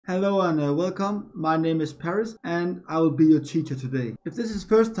Hello and welcome. My name is Paris and I will be your teacher today. If this is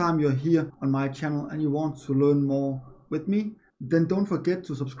first time you're here on my channel and you want to learn more with me, then don't forget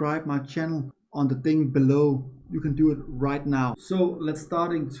to subscribe my channel on the thing below. You can do it right now. So let's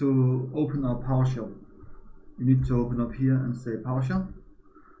starting to open our PowerShell. You need to open up here and say PowerShell.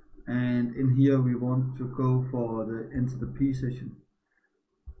 And in here we want to go for the enter the P session.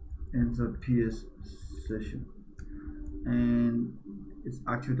 Enter PS session. And it's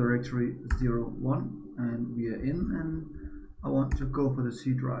Active Directory 01 and we are in, and I want to go for the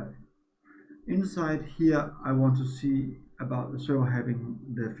C drive. Inside here I want to see about the server having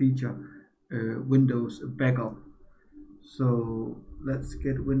the feature Windows backup. So let's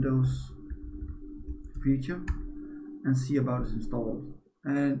get Windows feature and see about it's installed,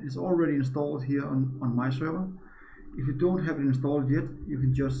 and it's already installed here on my server. If you don't have it installed yet, you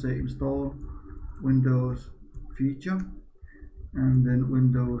can just say install Windows feature and then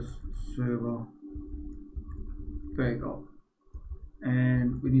Windows Server Backup,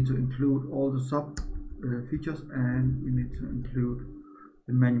 and we need to include all the sub features, and we need to include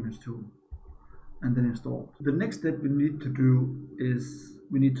the management tool and then install. The next step we need to do is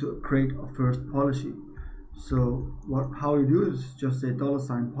we need to create a first policy. So how you do it is just say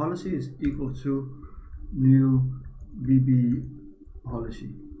 $policy is equal to new VB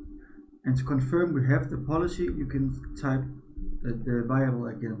policy, and to confirm we have the policy you can type the variable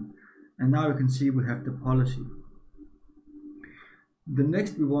again, and now you can see we have the policy. The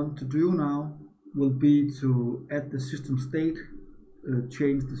next we want to do now will be to add the system state,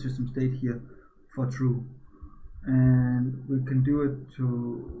 change the system state here for true, and we can do it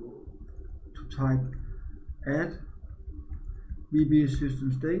to type add VB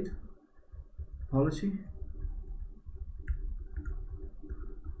system state policy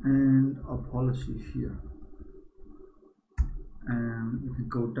and a policy here. And we can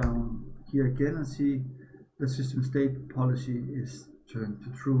go down here again and see the system state policy is turned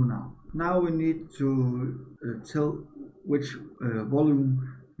to true now. Now we need to tell which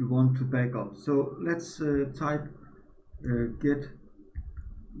volume we want to back up. So let's type get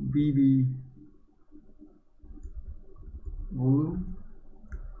VB volume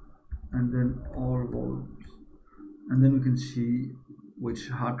and then all volumes, and then we can see which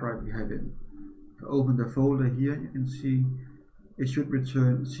hard drive we have in. If I open the folder here, you can see it should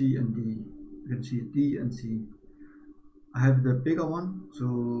return C and D. You can see D and C. I have the bigger one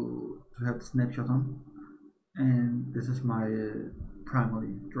to have the snapshot on, and this is my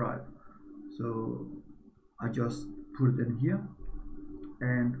primary drive. So I just put it in here,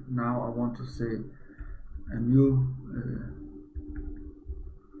 and now I want to say a new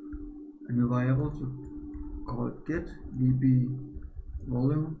variable to call it get VB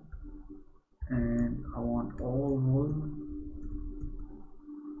volume, and I want all volume.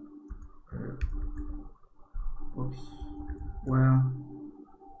 Where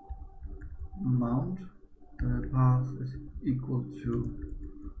mount path is equal to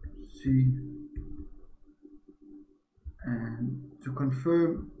C, and to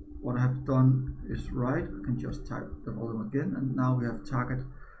confirm what I have done is right, I can just type the volume again, and now we have target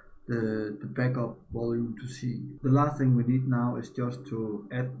the backup volume to C. The last thing we need now is just to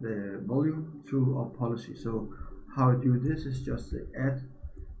add the volume to our policy. So how I do this is just say add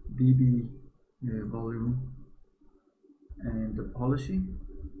VB volume, and the policy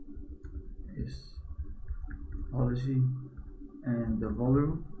is policy, and the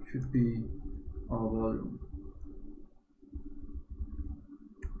volume should be our volume,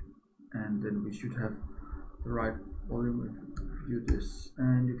 and then we should have the right volume if we do this,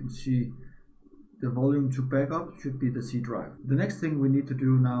 and you can see the volume to backup should be the C drive. The next thing we need to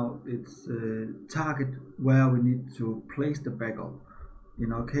do now is target where we need to place the backup.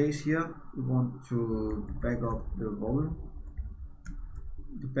 In our case here, we want to back up the volume.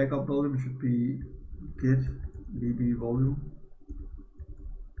 The backup volume should be get VB volume,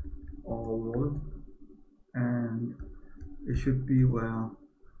 all volume, and it should be where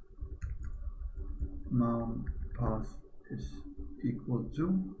mount path is equal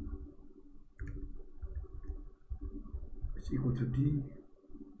to D,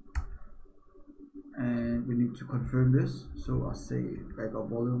 and we need to confirm this. So I say backup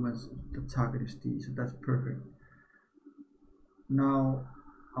volume as the target is D, so that's perfect. Now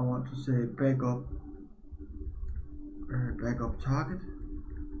I want to say backup target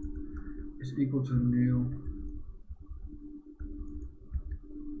is equal to new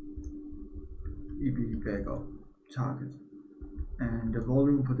EB backup target, and the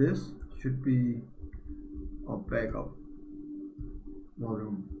volume for this should be our backup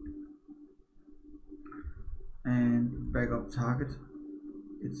volume, and backup target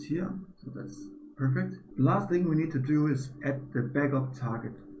it's here, so that's perfect. The last thing we need to do is add the backup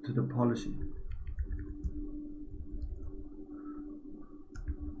target to the policy.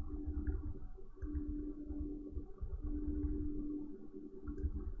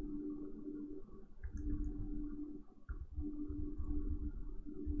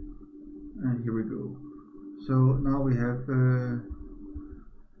 And here we go. So now we have,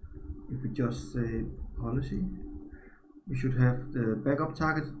 if we just say policy, we should have the backup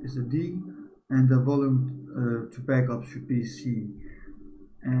target is a D, and the volume to backup should be C.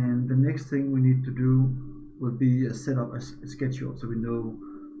 And the next thing we need to do will be set up a schedule, so we know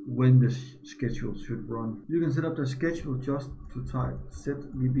when the schedule should run. You can set up the schedule just to type set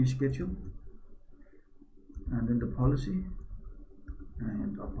VB schedule, and then the policy,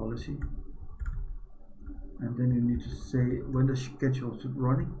 and our policy. And then you need to say when the schedule should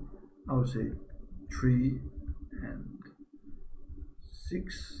running. I would say 3 and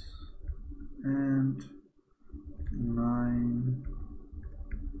 6 and 9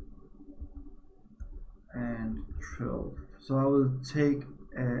 and 12. So I will take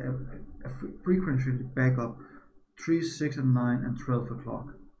a frequency backup 3, 6 and 9 and 12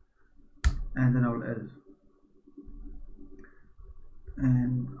 o'clock, and then I will edit.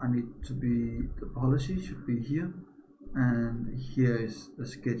 And I need to be, the policy should be here, and here is the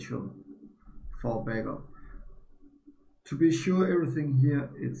schedule for backup. To be sure everything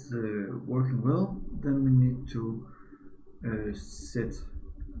here is working well, then we need to set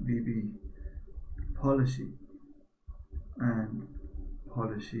VB policy and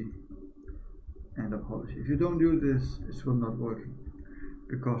policy and a policy. If you don't do this, it will not work,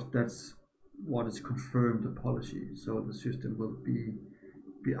 because that's what is confirmed the policy, so the system will be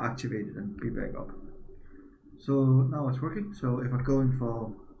activated and be back up. So now it's working. So if I go in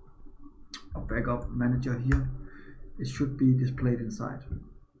for a backup manager here, it should be displayed inside,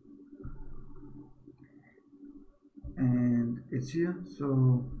 and it's here,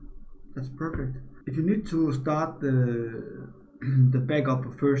 so that's perfect. If you need to start the backup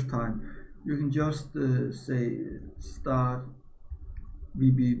the first time, you can just say start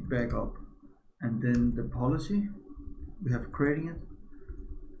VB backup, and then the policy we have creating it,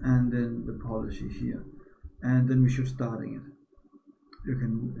 and then the policy here, and then we should starting it. You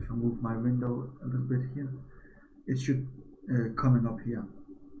can, if I move my window a little bit here, it should coming up here.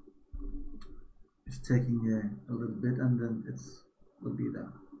 It's taking a little bit, and then it's will be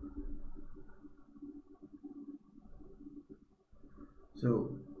there.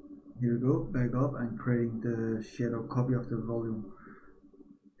 So here we go, back up and creating the shadow copy of the volume.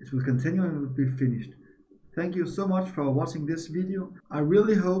 It will continue and it will be finished. Thank you so much for watching this video. I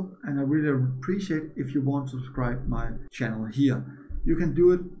really hope and I really appreciate if you want to subscribe my channel here. You can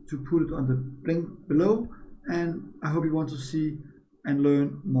do it to put it on the link below, and I hope you want to see and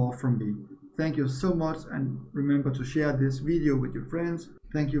learn more from me. Thank you so much, and remember to share this video with your friends.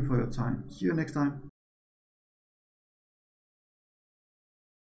 Thank you for your time. See you next time.